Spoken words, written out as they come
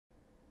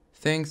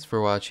Thanks for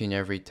watching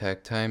Every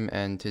Tech Time,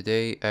 and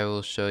today I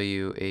will show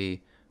you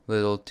a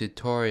little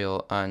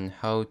tutorial on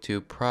how to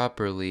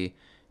properly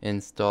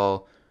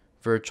install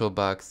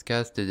VirtualBox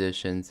Guest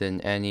Additions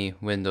in any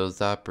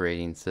Windows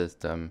operating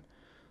system.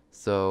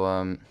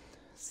 VirtualBox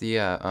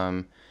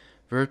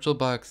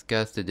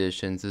Guest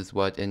Additions is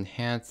what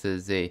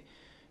enhances a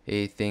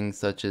thing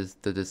such as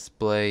the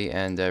display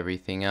and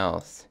everything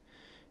else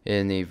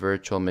in a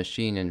virtual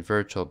machine in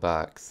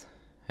VirtualBox.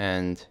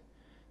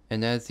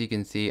 And as you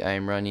can see,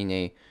 I'm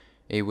running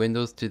a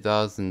Windows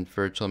 2000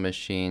 virtual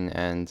machine,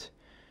 and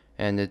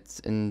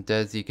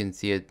as you can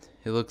see, it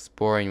looks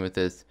boring with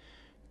this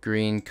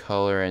green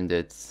color, and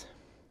it's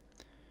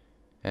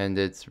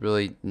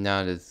really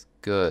not as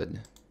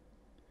good.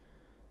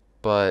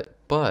 But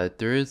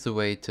there is a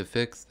way to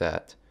fix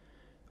that.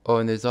 Oh,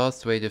 and there's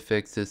also a way to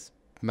fix this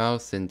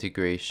mouse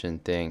integration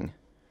thing,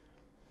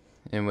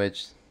 in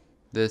which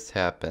this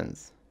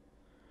happens.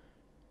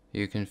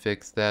 You can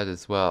fix that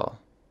as well.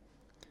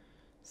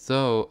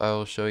 So I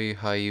will show you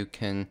how you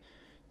can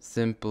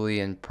simply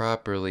and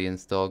properly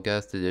install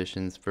guest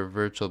additions for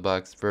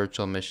VirtualBox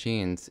virtual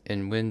machines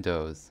in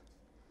Windows.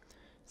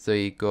 So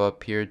you go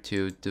up here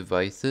to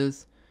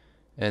Devices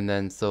and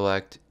then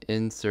select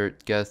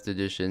Insert Guest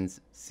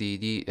Additions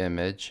CD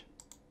Image,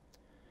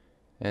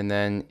 and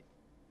then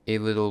a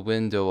little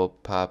window will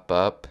pop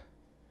up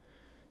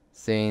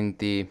saying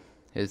the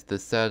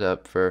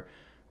setup for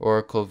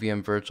Oracle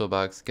VM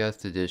VirtualBox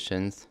Guest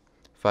Additions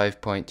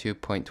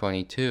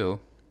 5.2.22.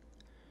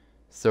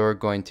 So we're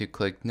going to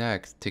click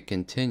Next to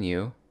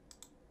continue,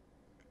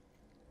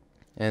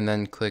 and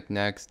then click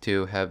Next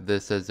to have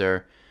this as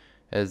our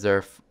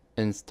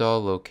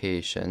install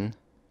location.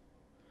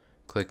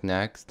 Click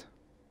Next,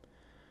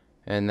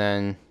 and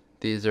then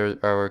these are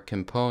our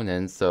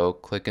components, so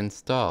click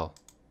Install.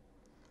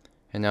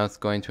 And now it's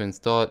going to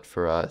install it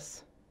for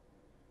us.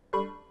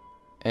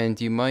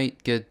 And you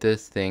might get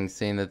this thing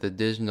saying that the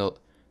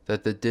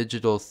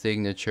digital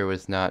signature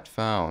was not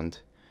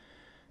found.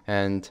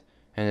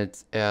 And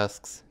it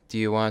asks, do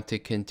you want to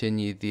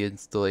continue the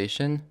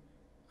installation?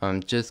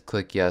 Just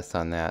click yes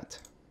on that.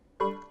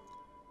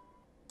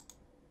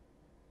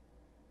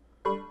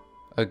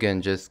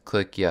 Again, just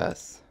click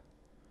yes.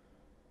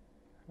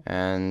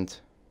 And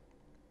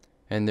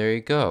there you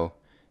go.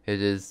 It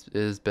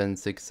has been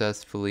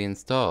successfully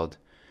installed.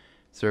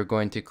 So we're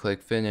going to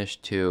click Finish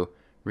to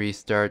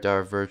restart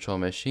our virtual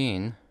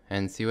machine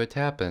and see what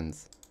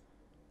happens.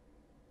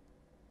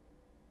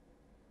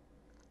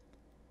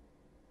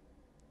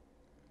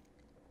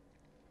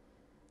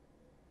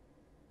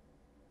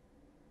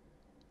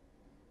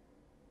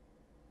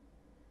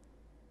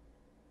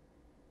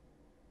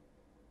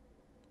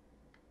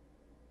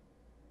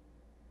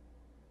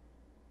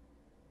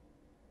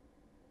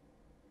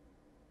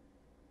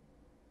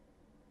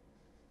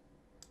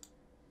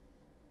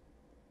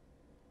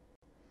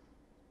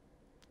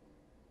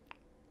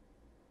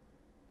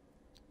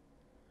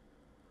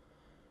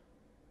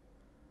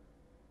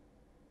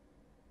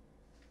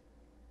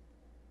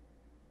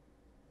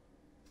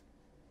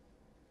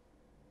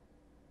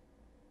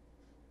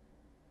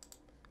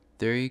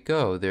 There you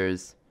go.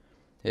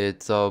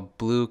 It's all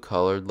blue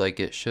colored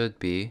like it should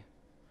be.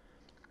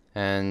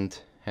 And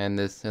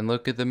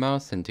look at the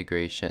mouse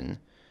integration.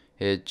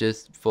 It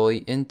just fully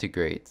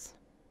integrates.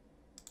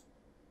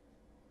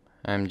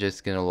 I'm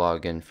just gonna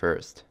log in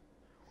first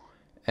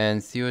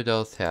and see what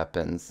else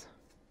happens.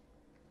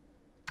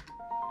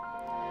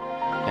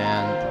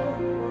 And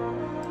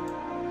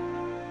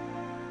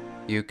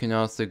you can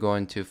also go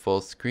into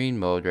full screen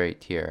mode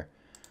right here.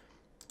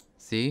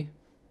 See?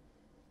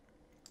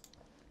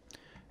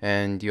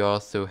 And you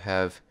also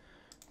have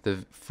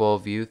the full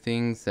view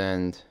things,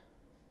 and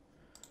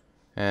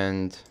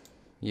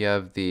you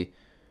have the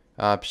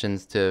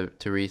options to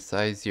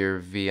resize your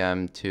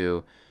VM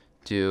to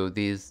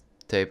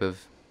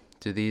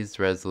these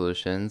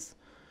resolutions.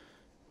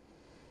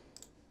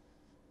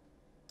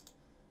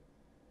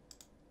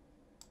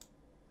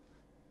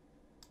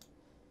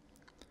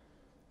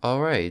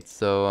 Alright,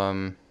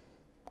 so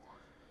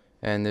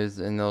and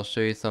they'll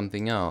show you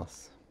something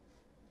else.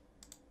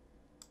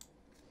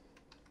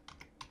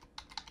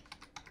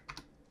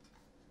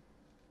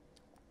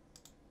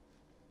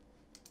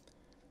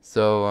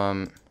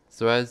 So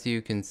as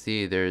you can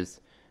see, there's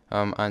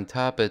on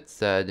top it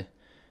said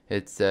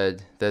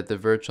that the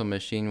virtual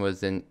machine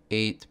was in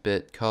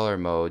 8-bit color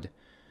mode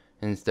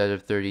instead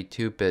of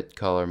 32-bit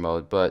color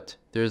mode, but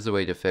there's a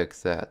way to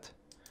fix that.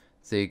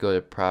 So you go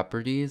to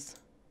Properties,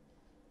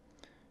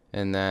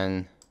 and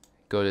then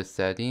go to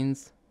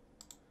Settings,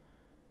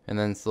 and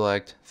then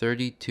select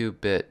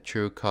 32-bit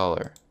True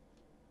Color,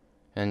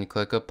 and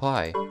click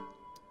Apply,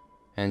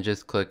 and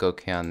just click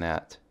OK on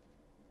that.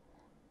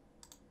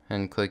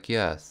 And click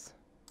yes.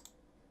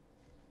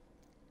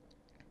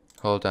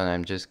 Hold on,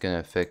 I'm just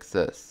gonna fix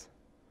this.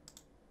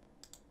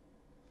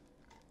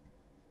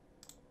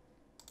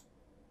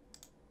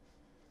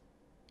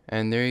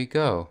 And there you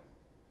go.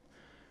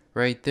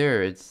 Right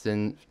there, it's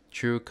in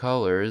true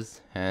colors,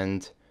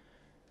 and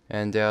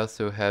And I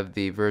also have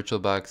the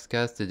VirtualBox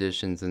Guest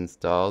Additions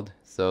installed,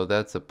 so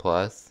that's a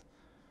plus.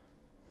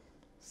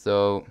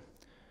 So,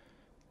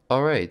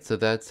 alright, so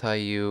that's how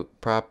you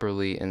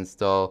properly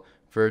install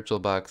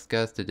VirtualBox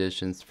Guest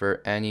Additions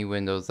for any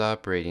Windows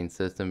operating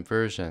system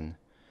version.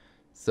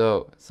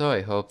 So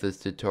I hope this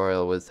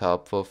tutorial was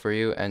helpful for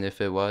you, and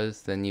if it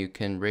was, then you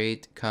can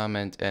rate,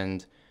 comment,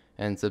 and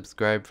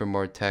subscribe for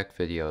more tech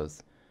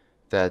videos.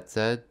 That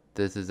said,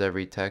 this is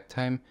Every Tech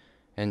Time,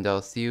 and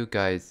I'll see you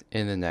guys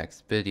in the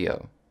next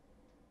video.